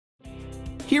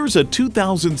Here's a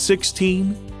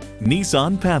 2016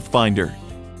 Nissan Pathfinder.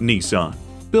 Nissan,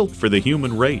 built for the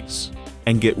human race.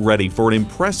 And get ready for an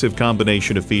impressive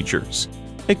combination of features: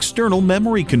 external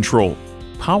memory control,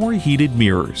 power heated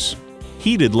mirrors,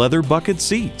 heated leather bucket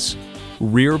seats,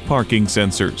 rear parking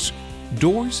sensors,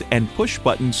 doors and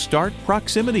push-button start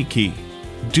proximity key,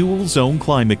 dual zone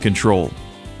climate control,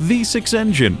 V6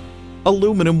 engine,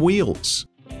 aluminum wheels,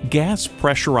 gas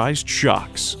pressurized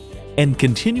shocks, and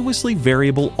continuously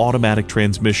variable automatic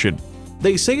transmission.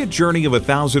 They say a journey of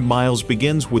 1,000 miles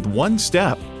begins with one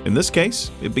step. In this case,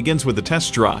 it begins with a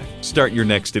test drive. Start your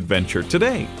next adventure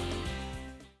today.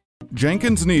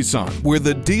 Jenkins Nissan, where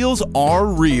the deals are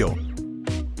real.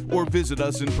 Or visit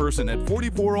us in person at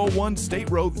 4401 State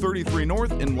Road 33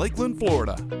 North in Lakeland,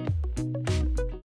 Florida.